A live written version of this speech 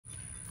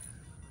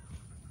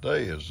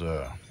Today is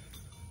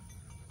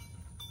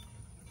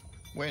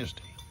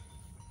Wednesday,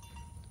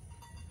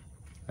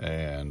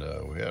 and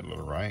we had a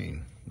little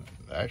rain.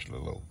 Actually,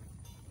 a little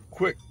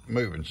quick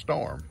moving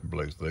storm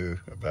blew through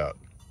about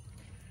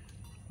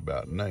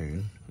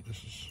noon.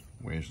 This is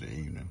Wednesday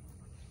evening,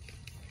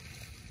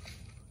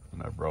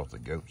 and I brought the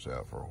goats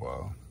out for a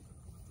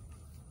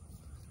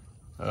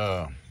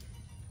while.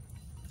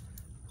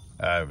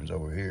 Ivan's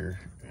over here,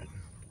 and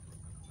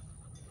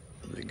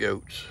the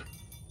goats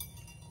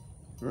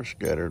are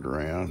scattered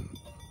around.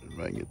 If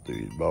I can get through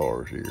these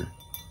bars here.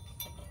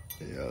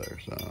 Yeah,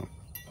 there's some.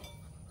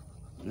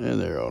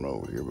 And they're on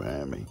over here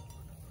behind me.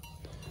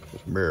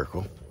 It's a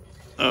miracle.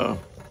 Oh.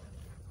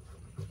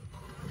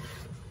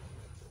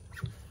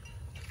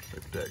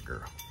 Look at that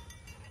girl.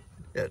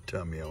 That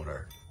tummy on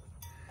her.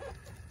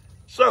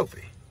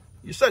 Sophie,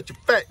 you're such a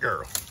fat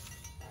girl.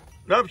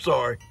 I'm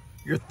sorry.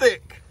 You're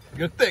thick.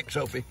 You're thick,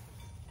 Sophie.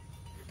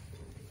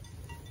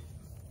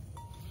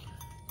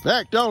 In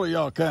fact, all of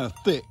y'all kind of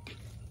thick.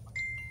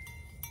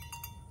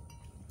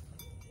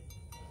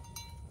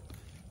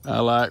 I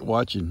like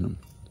watching them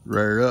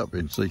rear up,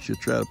 and so she'll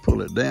try to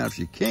pull it down if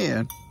she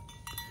can.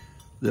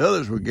 The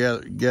others will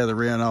gather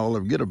around all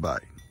of them, get a bite.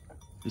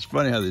 It's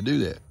funny how they do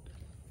that.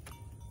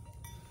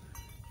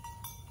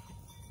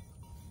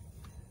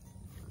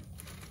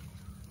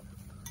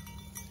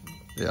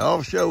 They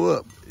all show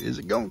up. Is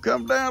it gonna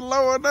come down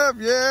low enough?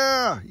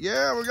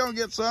 Yeah, we're gonna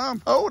get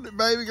some. Hold it,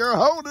 baby girl,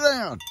 hold it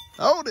down.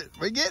 Hold it,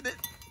 we getting it.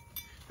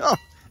 Oh,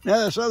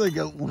 now this other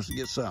goat wants to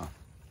get some.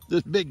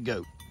 This big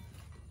goat.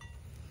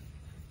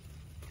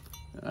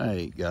 I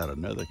ain't got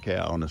another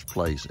cow on this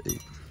place that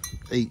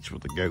eats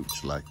with the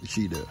goats like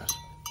she does.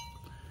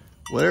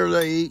 Whatever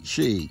they eat,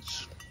 she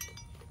eats.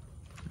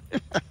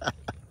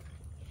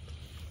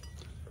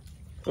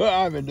 Well,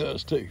 Ivan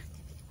does too.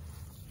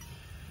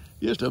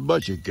 Just a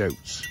bunch of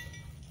goats.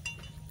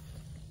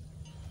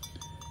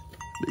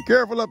 Be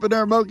careful up in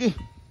there, Moki.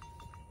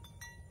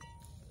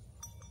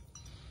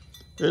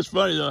 It's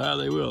funny though how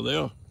they will.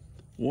 They'll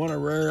want to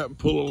rear up and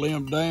pull a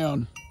limb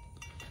down,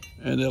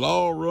 and they'll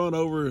all run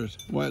over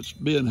while it's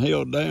being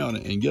held down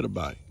and get a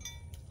bite.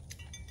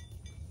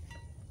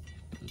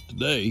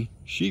 Today,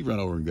 she ran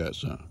over and got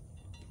some.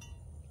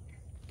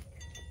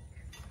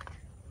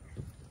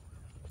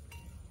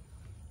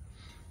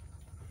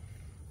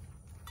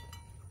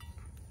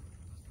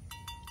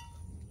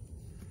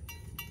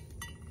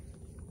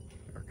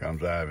 Here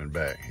comes Ivan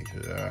back. He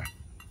said,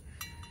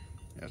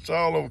 it's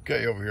all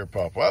okay over here,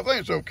 Papa. I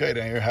think it's okay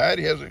down here.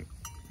 Heidi hasn't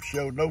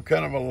showed no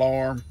kind of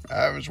alarm.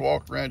 Ivan's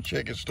walking around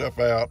checking stuff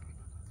out.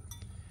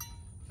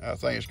 I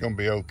think it's going to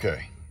be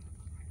okay.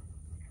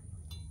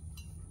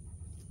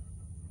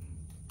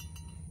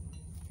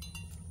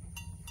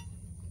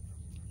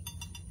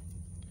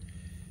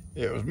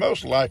 It was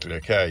most likely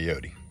a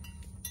coyote.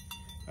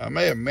 I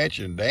may have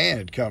mentioned Dan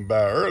had come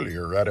by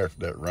earlier right after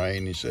that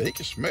rain. He said he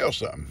could smell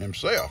something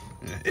himself.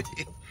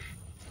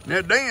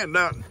 Now, Dan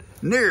not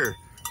near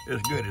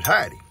as good as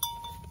Heidi.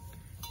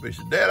 But he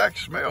said, Dad, I can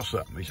smell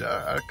something. He said,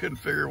 I couldn't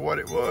figure what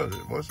it was.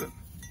 It wasn't.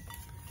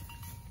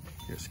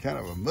 It's kind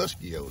of a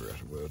musky odor. I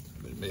said, well,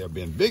 it may have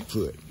been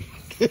Bigfoot.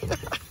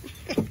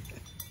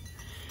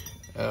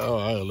 Oh,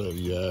 I love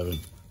you, Ivan.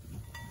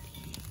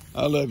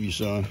 I love you,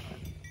 son.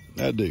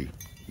 I do.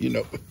 You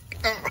know,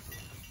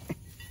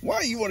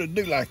 why you want to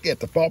do like that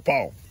to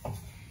Pawpaw?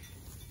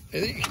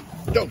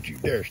 Don't you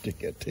dare stick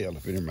that tail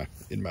up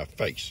in my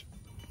face.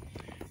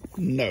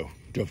 No,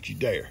 don't you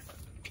dare.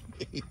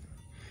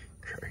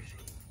 Crazy.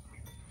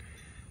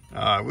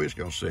 We're just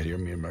gonna sit here,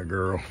 me and my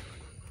girl,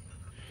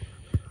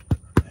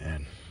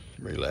 and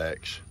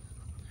relax.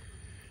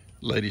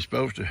 Lady's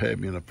supposed to have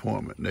me an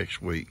appointment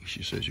next week.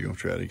 She says you're gonna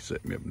try to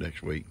set me up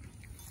next week.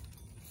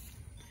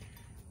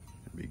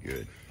 That'd be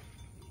good.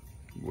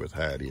 With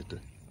Heidi at the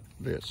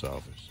vet's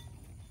office.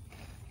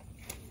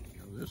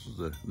 This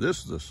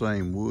is the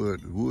same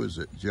woods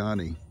that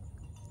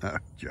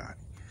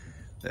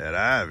that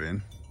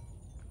Ivan.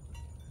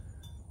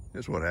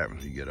 That's what happens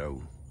when you get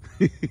old.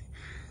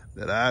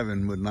 That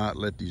Ivan would not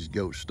let these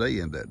goats stay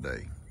in that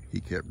day. He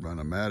kept running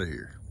them out of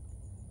here.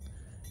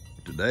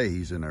 Today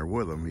he's in there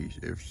with them.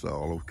 It's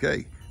all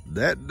okay.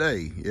 That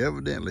day,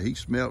 evidently he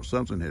smelled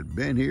something had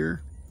been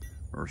here,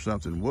 or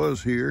something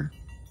was here,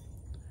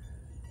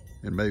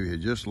 and maybe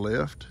had just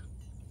left.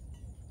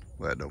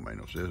 Well, that don't make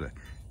no sense.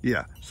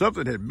 Yeah,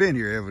 something had been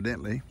here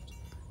evidently,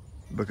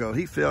 because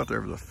he felt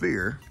there was a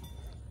fear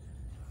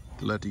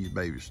to let these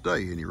babies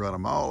stay, and he run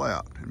them all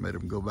out and made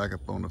them go back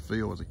up on the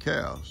field with the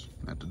cows.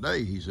 And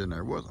today he's in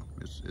there with them.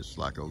 It's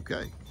like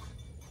okay.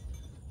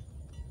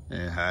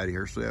 And Heidi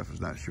herself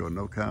is not showing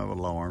no kind of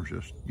alarms,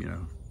 just, you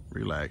know,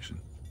 relaxing.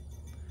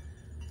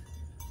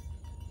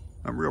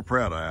 I'm real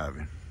proud of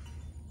Ivan.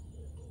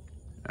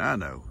 I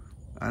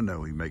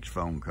know he makes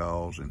phone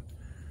calls,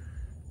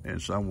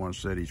 and someone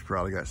said he's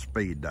probably got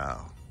speed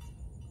dial.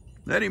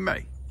 That he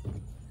may.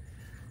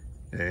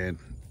 And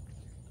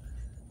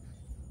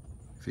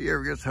if he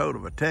ever gets hold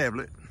of a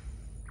tablet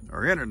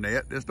or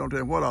internet, just don't tell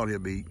him what all he'll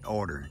be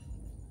ordering.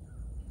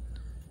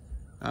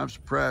 I'm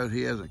surprised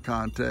he hasn't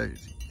contacted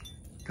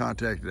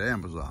contacted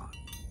Amazon.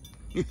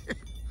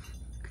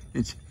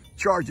 And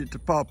charge it to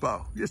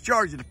Pawpaw. Just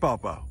charge it to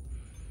Pawpaw.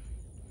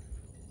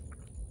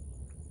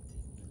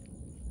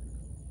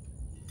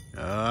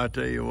 I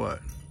tell you what.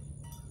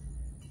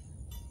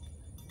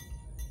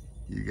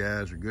 You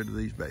guys are good to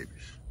these babies.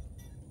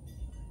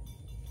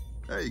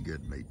 Hey, you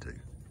good to me too.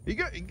 You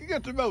got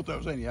to both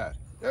of us anyhow.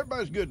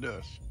 Everybody's good to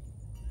us.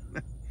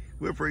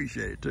 We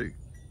appreciate it too.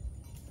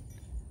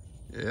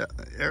 Yeah,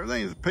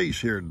 everything's at peace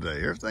here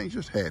today. Everything's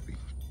just happy.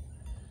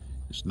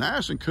 It's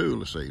nice and cool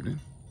this evening.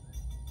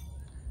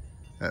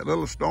 That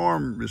little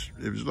storm,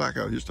 it was like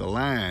just a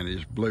line. It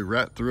just blew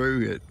right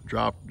through. It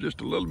dropped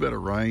just a little bit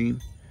of rain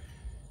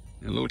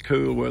and a little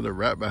cool weather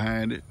right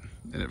behind it,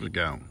 and it was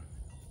gone.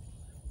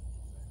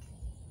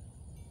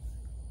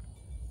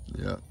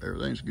 Yeah,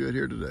 everything's good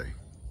here today.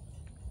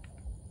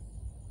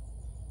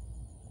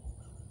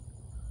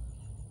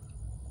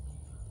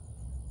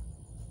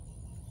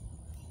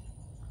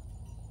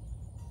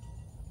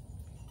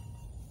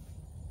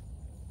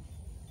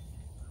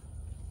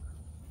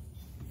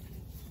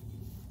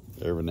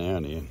 Every now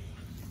and then.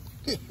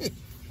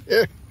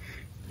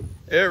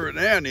 Every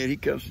now and then he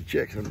comes to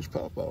check on his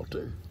pawpaw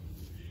too.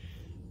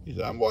 He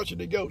said, I'm watching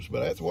the goats,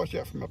 but I have to watch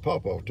out for my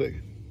pawpaw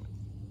too.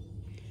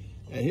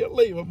 And he'll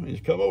leave them and he's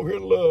come over here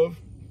to love.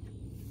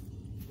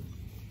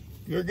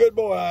 You're a good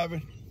boy,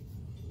 Ivan.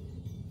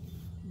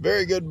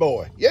 Very good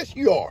boy. Yes,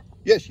 you are.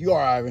 Yes, you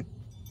are, Ivan.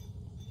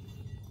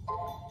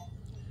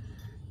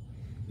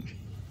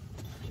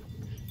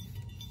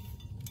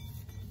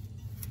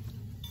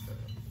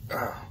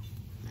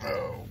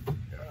 Oh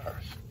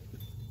gosh.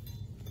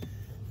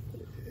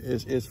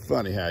 It's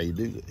funny how he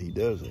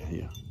does it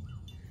here.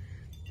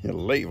 He'll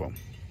leave them.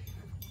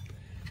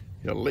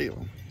 He'll leave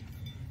them.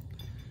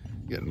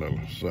 Getting a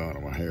little sun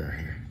on my hair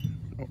here,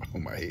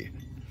 on my head.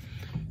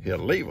 He'll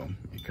leave them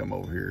and come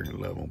over here and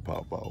love on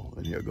Pawpaw,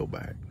 and he'll go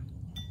back.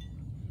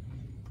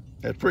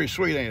 That's pretty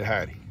sweet, ain't it,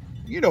 Heidi?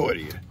 You know what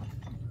he is.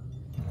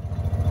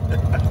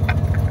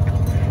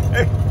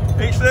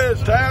 He says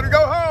it's time to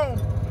go home.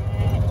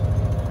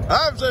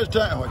 Ivan says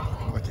time.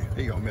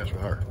 He gonna mess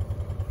with her.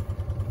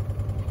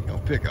 He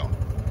gonna pick on her.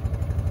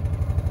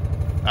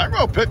 I'm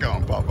gonna pick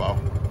on Pawpaw.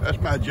 That's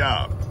my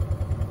job.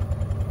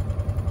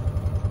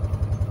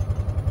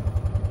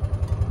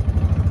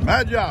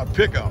 My job,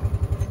 pick on him.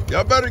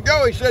 Y'all better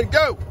go. He said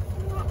go.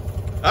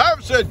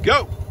 Ivan said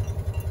go.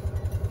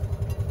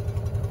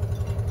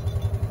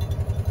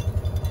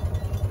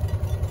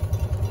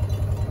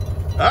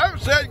 Ivan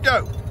said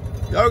go.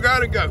 Y'all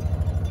gotta go.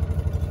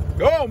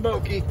 Go on,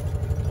 Moki.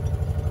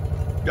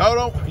 Y'all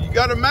don't, you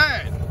got a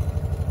mind.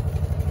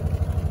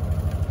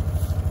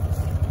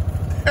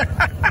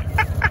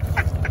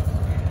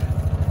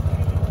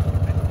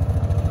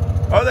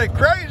 Are they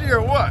crazy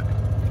or what?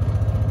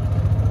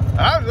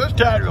 It's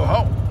time to go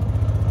home.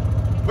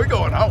 We're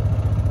going home.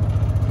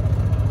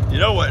 You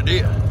know what it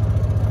is?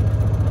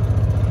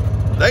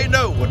 They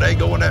know when they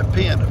go in that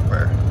pen up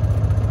there.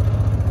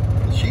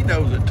 And she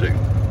knows it too.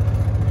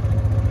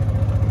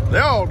 They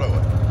all know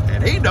it.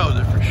 And he knows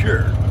it for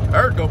sure.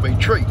 There's gonna be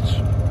treats.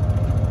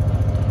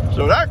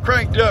 So I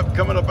cranked up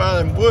coming up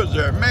out of them woods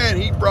there. Man,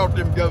 he brought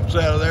them goats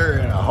out of there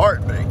in a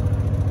heartbeat.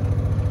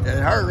 And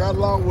her right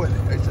along with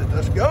it. They said,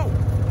 let's go.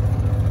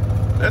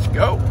 Let's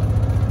go.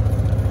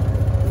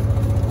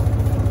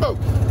 Oh,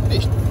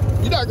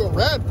 you're not going to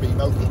ride me,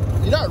 Moki.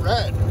 You're not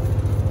riding.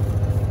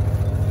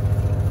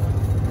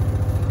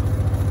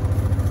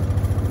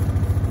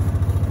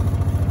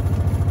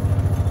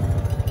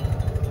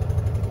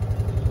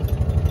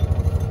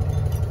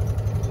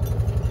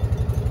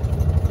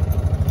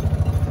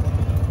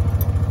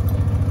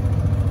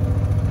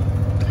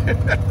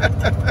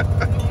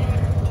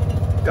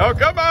 Y'all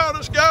come on,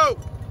 let's go.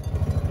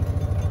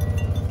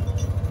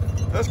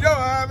 Let's go,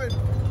 Ivan.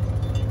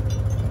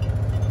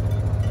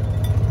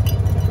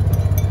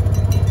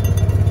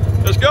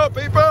 Let's go,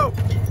 people.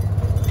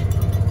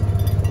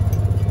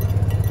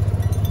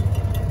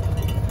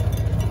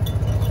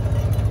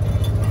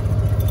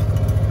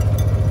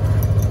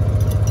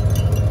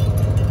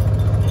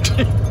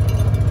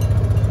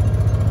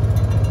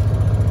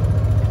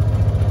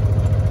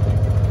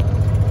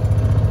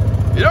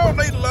 You don't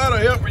need a lot of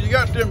help, but you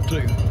got them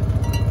two.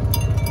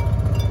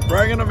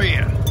 Bringing them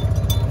in.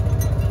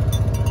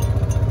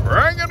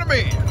 Bringing them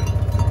in.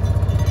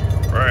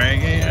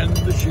 Bring in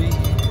the sheep.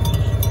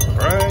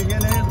 Bringing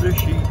in the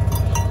sheep.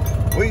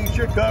 We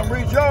should come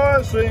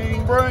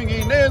rejoicing.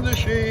 Bringing in the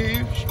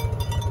sheep.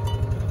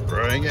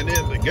 Bringing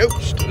in the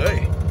goats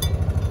today.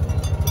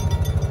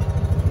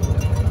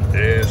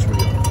 Yes, we are.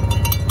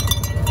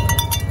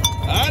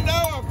 I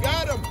know, I've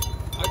got them.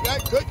 I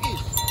got cookies.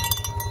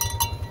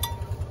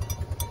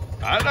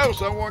 I know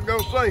someone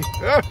gonna say,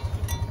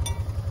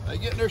 they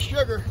getting their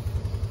sugar.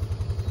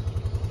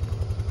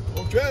 I'm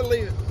gonna try to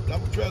leave it. I'm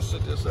gonna try to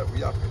set this up where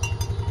y'all can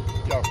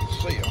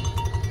see them.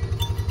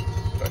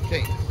 If I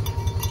can.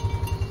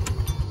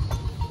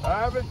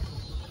 Ivan,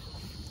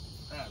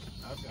 I've got it.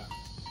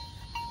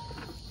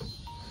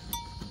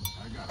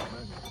 I got it.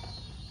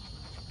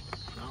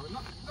 No,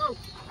 no,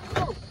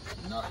 no,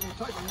 not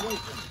take them away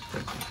from me.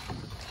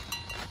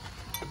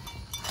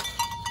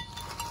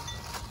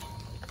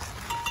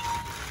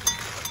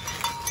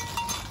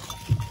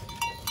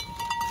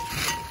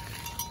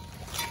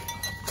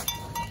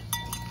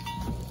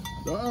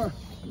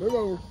 Move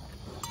over.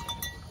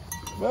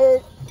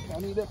 Move. I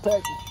need that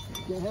package.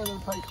 You can't handle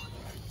the paper.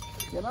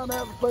 Cannot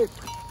have the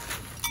paper.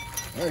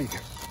 There you go.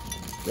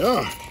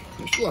 Yeah,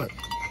 it's like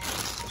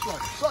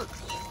a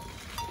circus.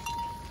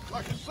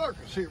 Like a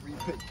circus here with you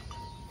people.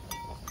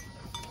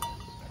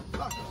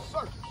 Like a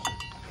circus.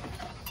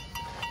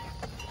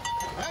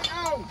 Hang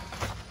on.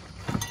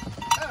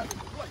 Out of the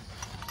place.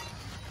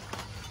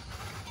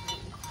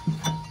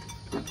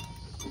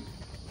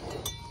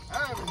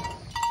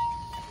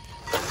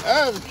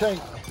 Ivan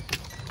can't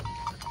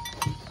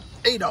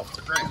eat off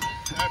the ground.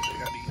 Actually,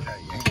 I need that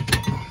yank.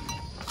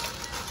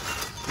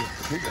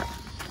 Here you go.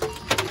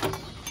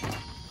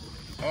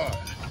 All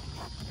right.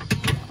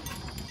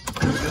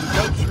 Then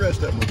coach the rest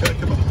of them, okay?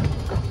 Come on.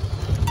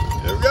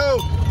 Here we go.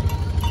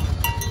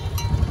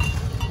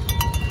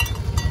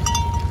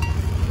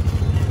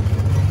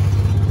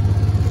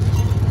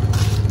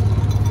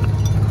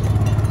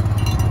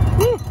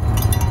 Woo.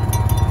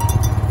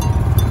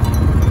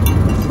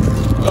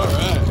 All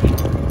right.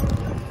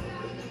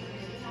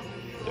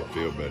 They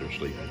feel better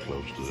sleeping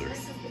close to their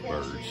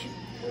birds.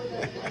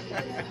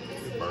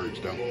 The birds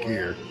don't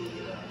care.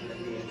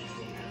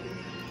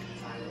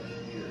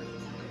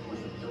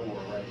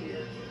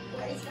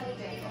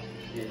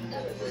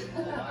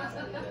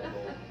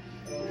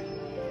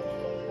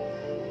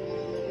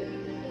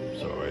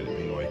 Sorry, I didn't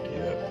mean to wake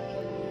you up.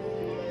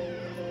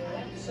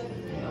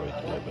 Didn't wake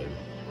you up, baby.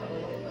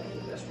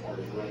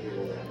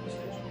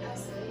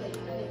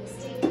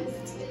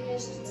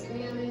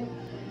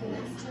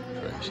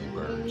 Trashy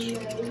birds.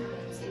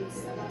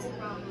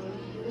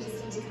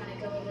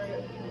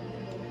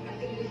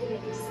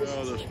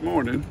 Well, this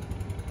morning,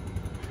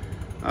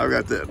 I've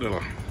got that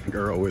little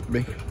girl with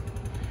me.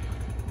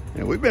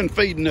 And we've been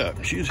feeding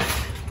up. She's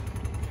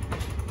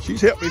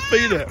helped me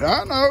feed up.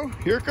 I know.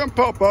 Here come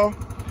Pawpaw.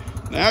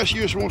 Now she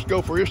just wants to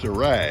go for just a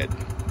ride.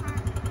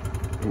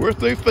 We're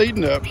through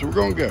feeding up, so we're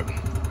gonna go.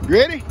 You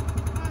ready?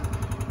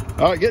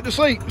 All right, get to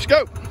sleep. Let's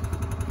go.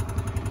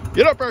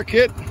 Get up there,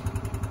 kid.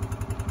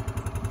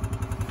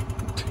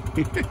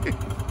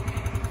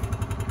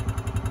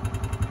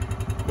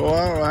 Boy,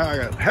 I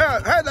don't know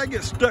how'd I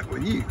get stuck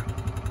with you?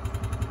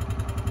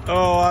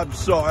 Oh, I'm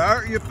sorry.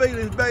 Aren't your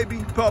feelings,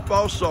 baby?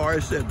 Pawpaw's sorry I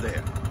said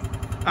that.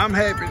 I'm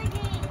happy.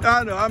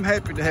 I know, I'm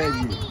happy to have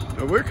you.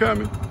 So we're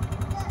coming.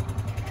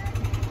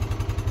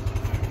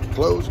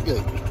 Close the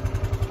gate.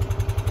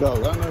 Because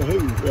I know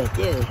who's right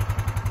there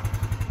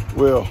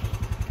will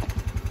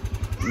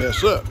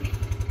mess up.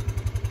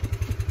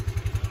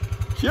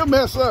 She'll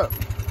mess up.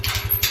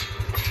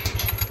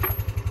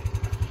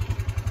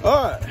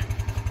 All right.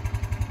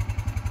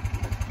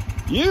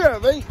 You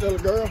have eaten, little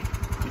girl.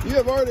 You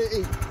have already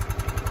eaten.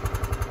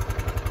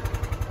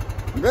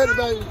 You ready,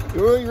 baby?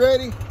 You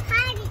ready?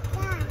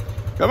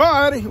 Come on,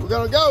 honey. We're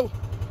gonna go.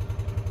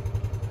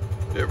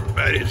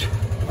 Everybody's.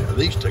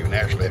 These two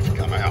naturally have to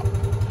come out.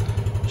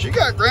 She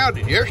got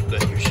grounded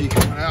yesterday. She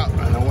came out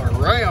and went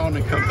around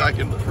and come back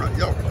into the front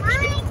yard. Let's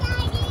go.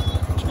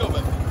 Let's go,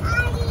 baby.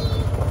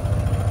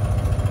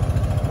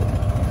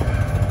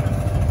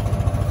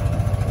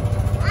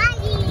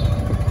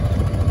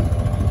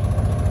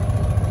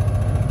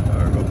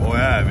 There we go, boy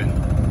Ivan.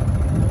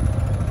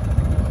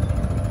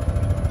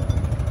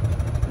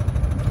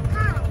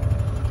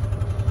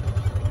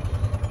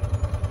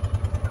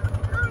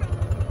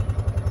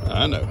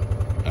 I know,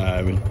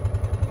 Ivan.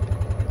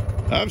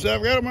 I've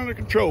got them under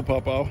control,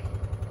 Pawpaw.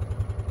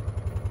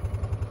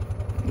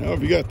 Now,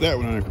 if you got that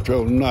one under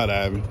control, not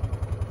Ivan.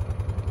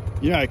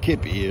 You know how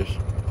Kippy is.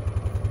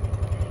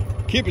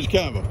 Kippy's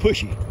kind of a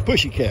pushy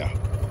cow.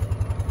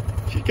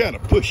 She's kind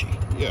of pushy,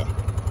 yeah.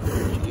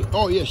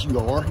 Oh, yes, you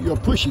are. You're a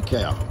pushy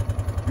cow.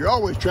 You're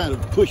always trying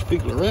to push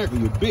people around because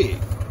you're big.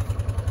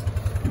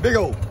 You're big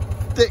old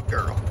thick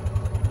girl.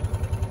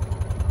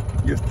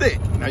 You're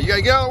thick. Now, you got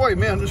to get out of the way,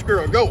 man. This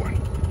girl going.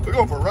 We're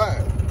going for a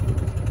ride.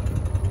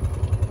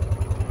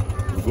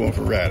 We're going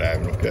for a ride,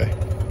 Ivan, okay?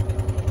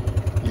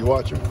 You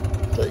watch them,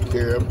 take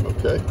care of them,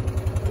 okay?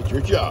 It's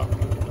your job.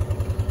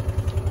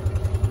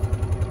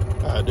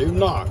 I do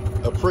not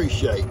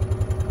appreciate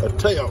a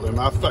tail in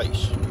my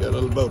face. You got a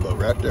little bobo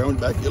right there on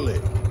the back of your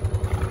leg.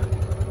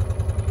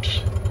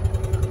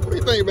 What do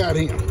you think about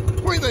him?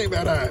 What do you think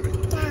about Ivan?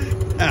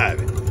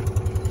 Ivan.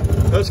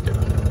 Let's go.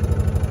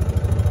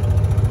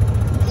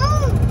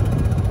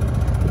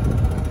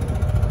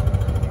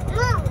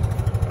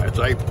 That's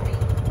April.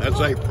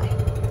 That's April.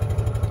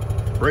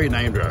 Bree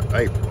named her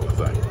April, I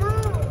think.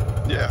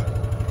 Yeah.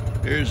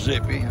 Here's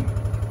Zippy and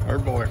her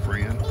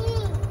boyfriend.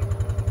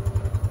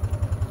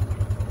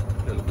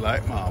 Little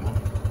black mama.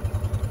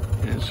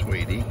 And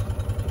Sweetie.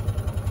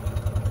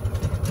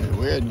 And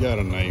we hadn't got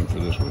a name for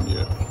this one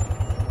yet.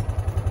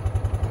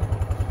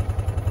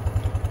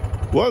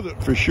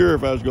 Wasn't for sure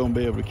if I was going to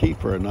be able to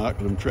keep her or not,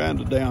 because I'm trying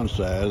to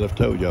downsize. I've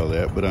told y'all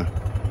that, but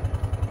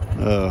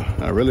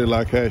I really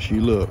like how she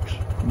looks.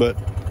 But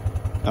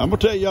I'm gonna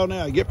tell y'all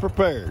now, get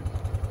prepared.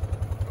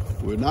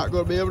 We're not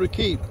gonna be able to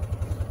keep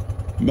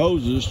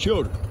Moses'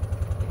 children.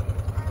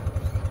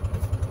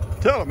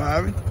 Tell him,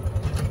 Ivy.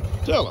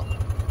 Tell him.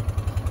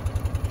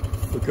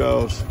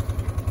 Because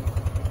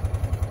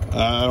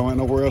I don't have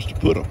nowhere else to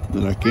put them.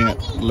 And I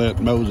can't let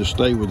Moses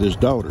stay with his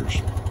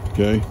daughters.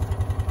 Okay?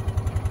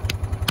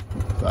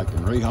 If I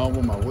can rehome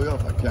them, I will.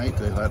 If I can't,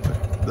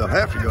 they'll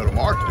have to go to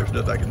market. There's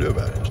nothing I can do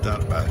about it. It's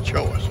not by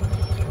choice.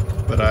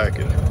 But I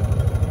can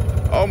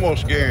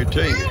almost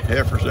guarantee you,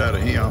 heifers out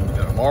of him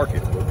in a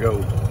market will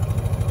go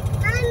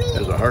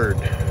as a herd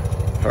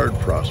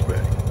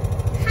prospect.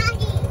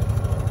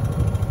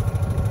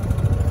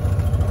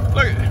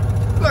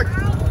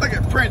 Look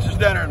at Princess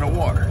down there in the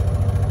water.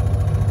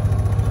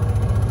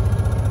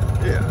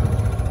 Yeah.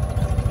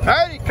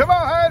 Heidi, come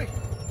on, Heidi.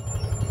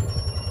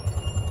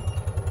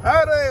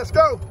 Heidi, let's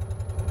go.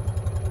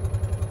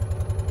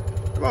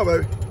 Come on,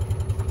 baby.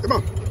 Come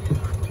on.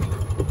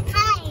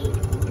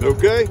 Hi.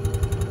 Okay.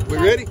 We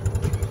ready?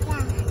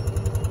 Yeah.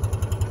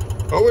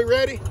 Are we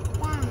ready?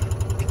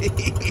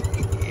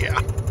 Yeah.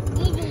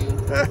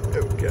 Yeah.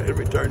 Okay, let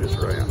me turn this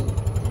around.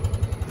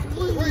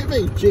 What do you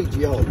mean,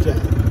 Gigi all the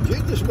time?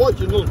 Gigi just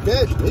watching little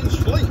Cash and he's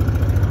asleep.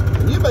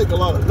 And you make a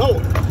lot of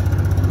noise.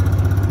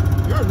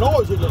 You're a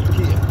noisy little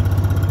kid.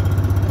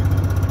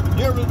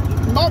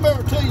 Did Mom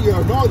ever tell you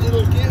you're a noisy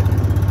little kid?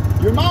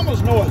 Your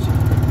mama's noisy.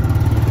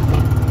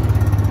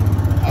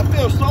 I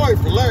feel sorry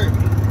for Larry.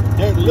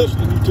 They're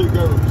listening to you two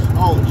girls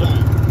all the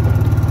time.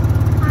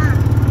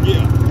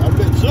 Yeah, I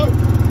bet so.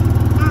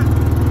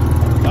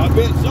 I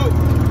bet so.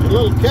 Your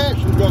little Cash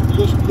has got to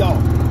listen to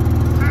y'all.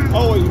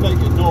 Oh, you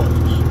making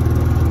noises.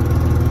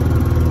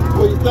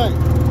 What do you think?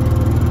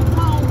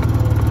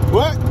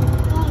 What?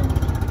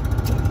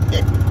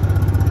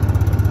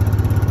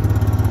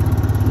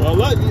 Well, I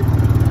love you.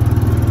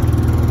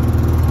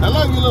 I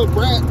love you, little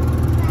brat.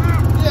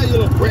 Yeah, you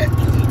little brat.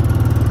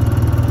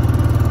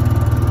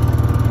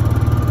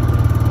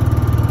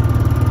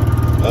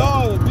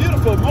 Oh, a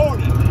beautiful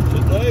morning.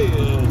 Today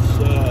is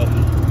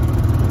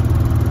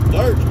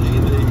Thursday,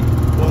 the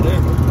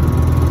whatever.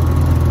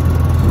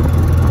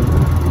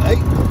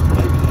 8th.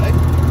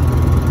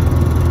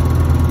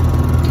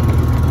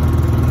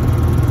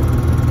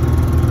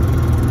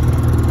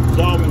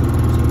 Saw some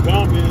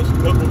comments, a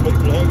couple of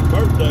people having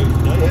birthdays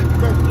today. Happy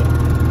birthday.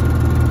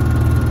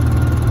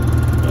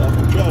 I'm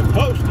going to try to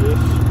post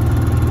this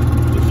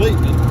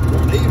evening for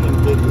an evening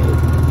video.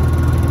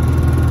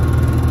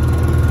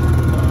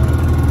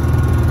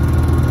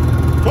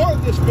 Part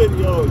of this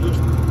video is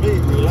just me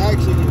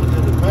relaxing in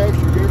the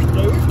pasture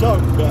yesterday. We've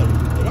talked about it,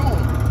 but I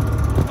want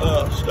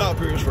to stop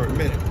here just for a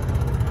minute.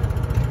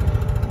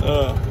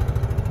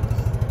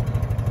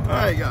 I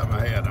ain't got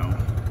my hat on,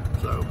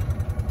 so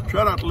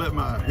try not to let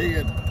my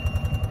head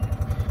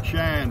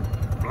shine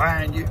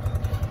blind you.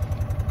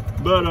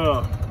 But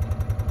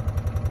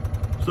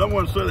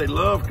someone said they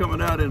love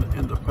coming out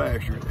in the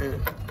pasture.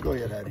 Go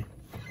ahead, Hattie.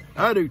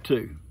 I do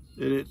too.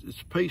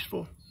 It's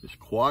peaceful. It's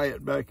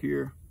quiet back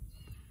here.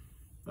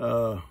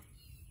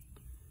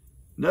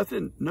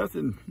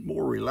 Nothing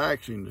more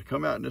relaxing to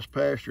come out in this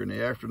pasture in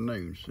the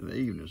afternoons and the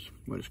evenings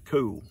when it's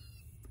cool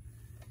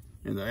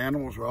and the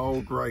animals are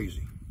all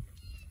grazing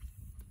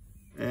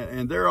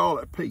and they're all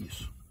at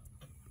peace.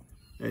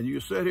 And you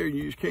sit here and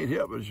you just can't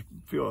help but just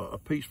feel a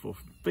peaceful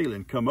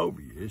feeling come over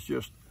you. It's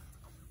just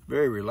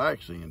very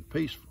relaxing and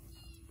peaceful.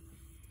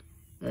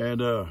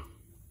 And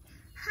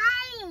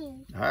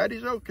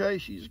Heidi's okay.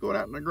 She's going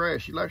out in the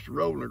grass. She likes to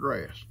roll in the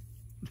grass.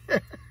 I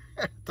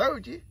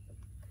told you.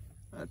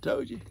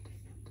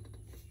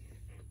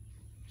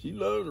 She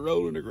loves to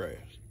roll in the grass.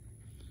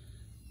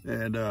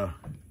 And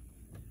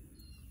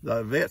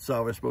the vet's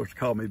always supposed to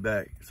call me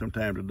back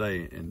sometime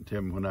today and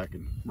tell me when I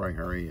can bring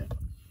her in.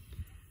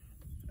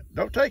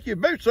 Don't take your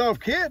boots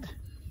off, kid.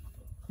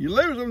 You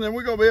lose them, then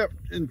we're going to be up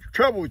in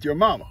trouble with your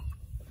mama.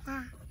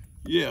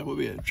 Yeah, we'll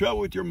be in trouble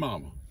with your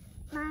mama.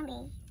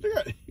 Mommy.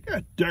 Look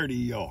how dirty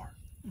you are.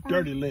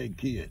 Dirty leg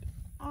kid.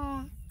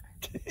 All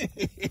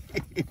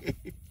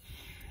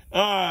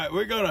right,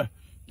 we're going to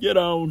get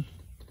on,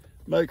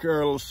 make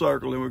her a little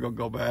circle, and we're going to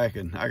go back,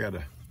 and I got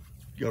to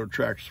go to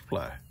Tractor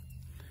Supply.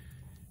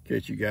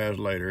 Catch you guys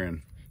later.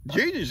 And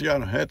Gigi's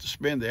going to have to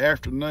spend the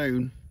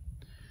afternoon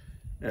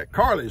at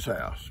Carly's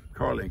house,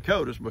 Carly and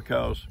Coda's,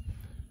 because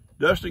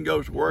Dustin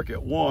goes to work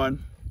at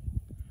 1.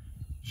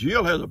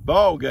 Jill has a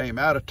ball game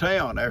out of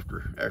town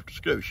after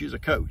school. She's a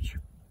coach.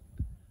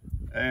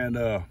 And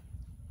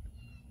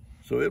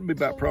so it'll be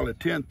about probably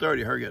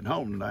 10:30 her getting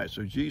home tonight.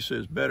 So G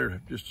says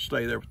better just to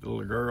stay there with the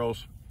little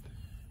girls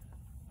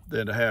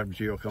than to have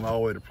Jill come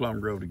all the way to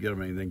Plum Grove to get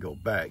them and then go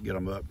back, get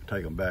them up,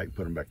 take them back,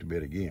 put them back to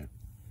bed again.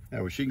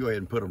 Now, she can go ahead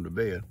and put them to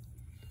bed.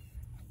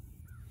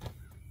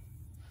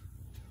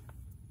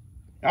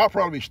 I'll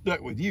probably be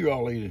stuck with you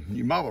all evening.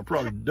 Your mama will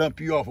probably dump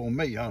you off on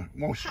me, huh?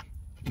 Won't she?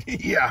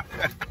 Yeah.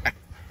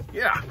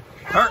 Yeah.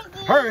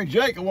 Her and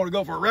Jake will want to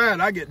go for a ride.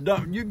 I get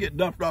dumped. You get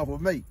dumped off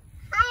with me.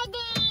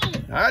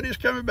 Heidi's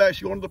coming back.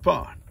 She's going to the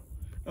pond.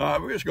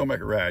 We're just going to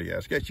make a ride,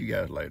 guys. Catch you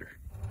guys later.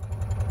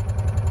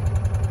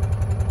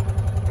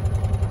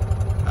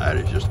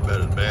 night is just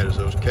about as bad as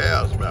those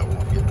cows about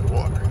won't get in the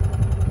water.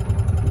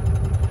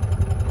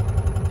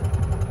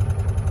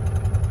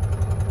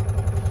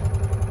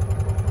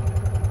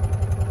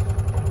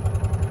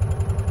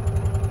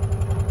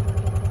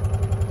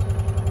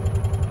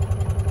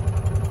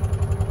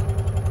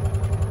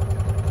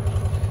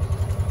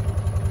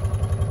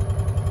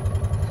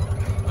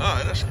 All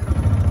right, let's go.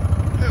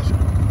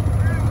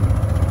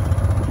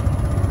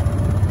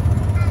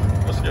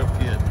 Let's go,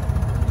 kid.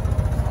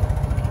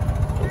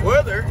 The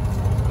weather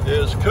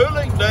is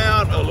cooling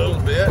down a little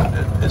bit.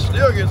 It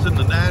still gets in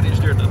the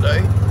 90s during the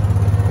day.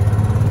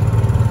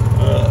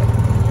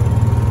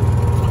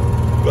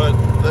 But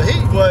the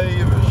heat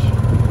wave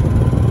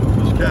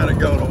is kind of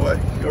going away.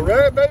 You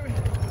ready, baby?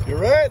 You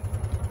ready?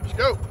 Let's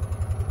go.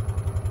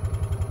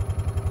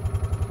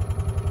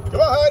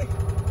 Come on, Heidi.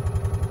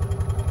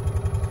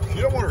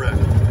 She don't want to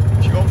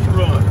ride. She wants to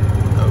run.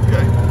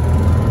 Okay.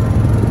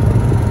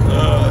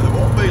 It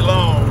won't be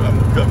long. I'm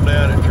going to come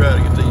down and try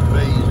to get these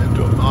bees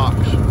into a box.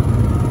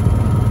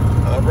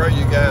 I'll bring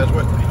you guys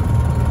with me.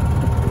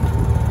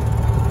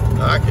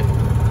 I can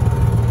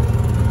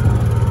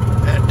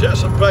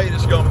anticipate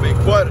it's going to be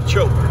quite a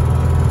choker,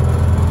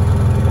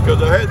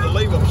 because I had to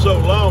leave them so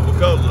long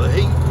because of the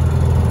heat.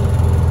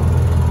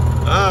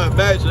 I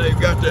imagine they've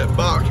got that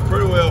box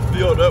pretty well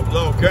filled up with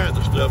all kinds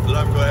of stuff that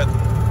I'm going to have to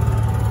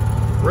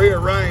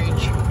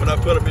rearrange when I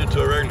put them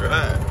into a regular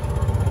hive.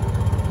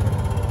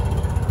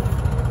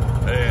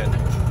 And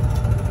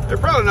they're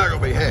probably not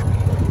going to be happy.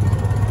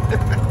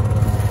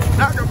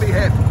 Not going to be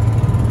happy.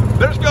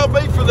 But it's going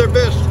to be for their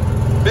best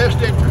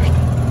interest.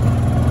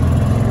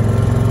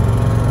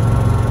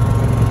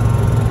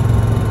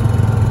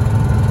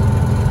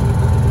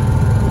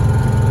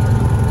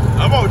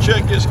 I'm going to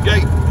check this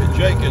gate that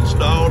Jake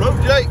installed. Oh,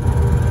 Jake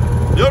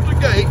built the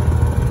gate.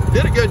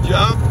 Did a good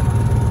job.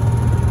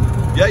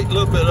 Gate a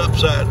little bit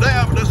upside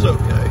down, but that's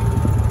okay.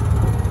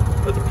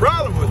 But the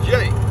problem with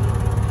Jake,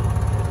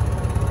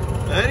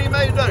 and he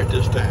may have done it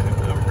this time.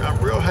 I'm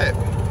real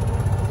happy.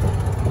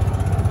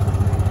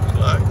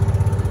 So,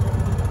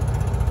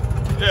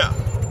 yeah,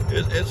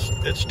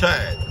 it's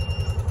tied.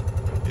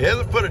 He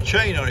hasn't put a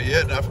chain on it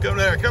yet, and I've come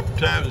there a couple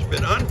times. It's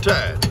been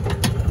untied.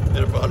 And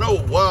if an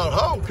old wild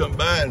hog come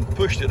by and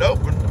pushed it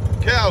open,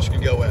 cows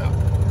can go out.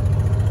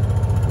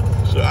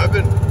 So I've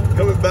been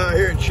coming by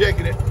here and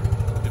checking it.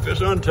 If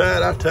it's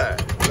untied, I tie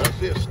it. If I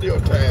see it's still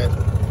tied,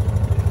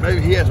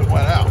 maybe he hasn't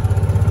went out.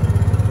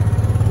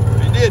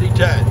 If he did, he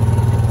tied it.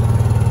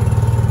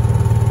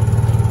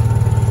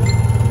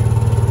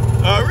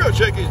 We're going to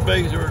check these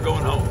babies and we're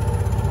going home.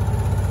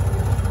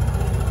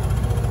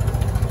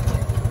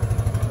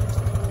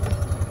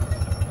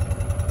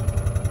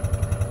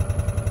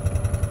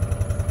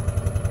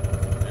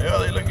 Yeah,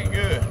 they're looking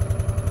good.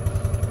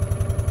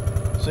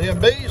 See them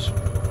bees?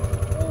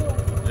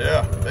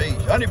 Yeah,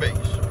 bees,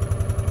 honeybees.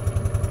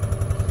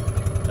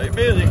 They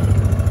busy.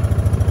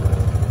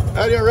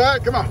 Out here,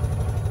 right? Come on.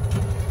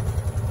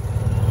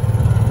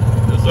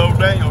 This old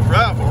Daniel's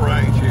rifle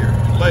range here.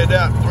 It's laid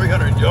out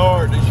 300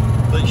 yards.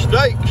 These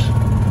stakes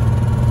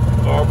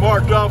are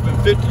marked off in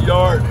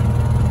 50-yard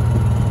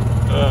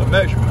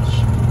measurements.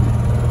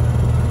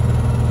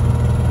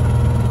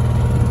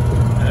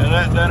 And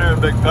that down there, a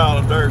big pile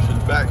of dirt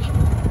is back.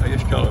 I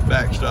guess you call it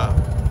backstop.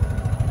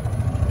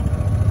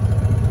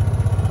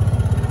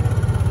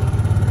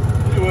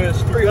 Anyway,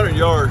 it's 300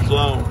 yards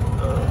long.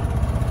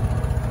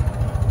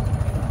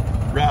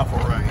 Rifle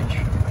range.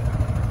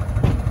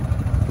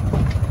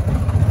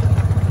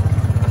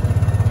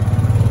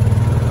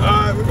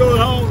 Alright, we're going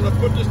home and I'll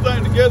put this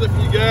thing together for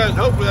you guys.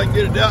 Hopefully I can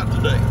get it out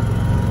today.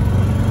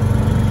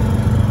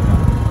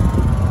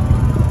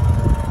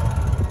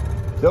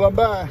 Tell them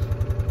bye.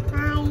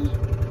 Bye.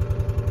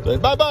 Say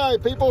bye-bye,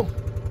 people.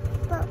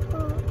 Bye.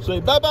 Say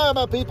bye-bye,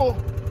 my people.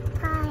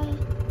 Bye.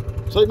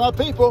 Say my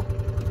people.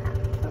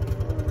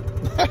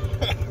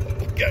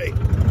 Okay.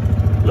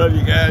 Love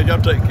you guys.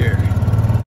 Y'all take care.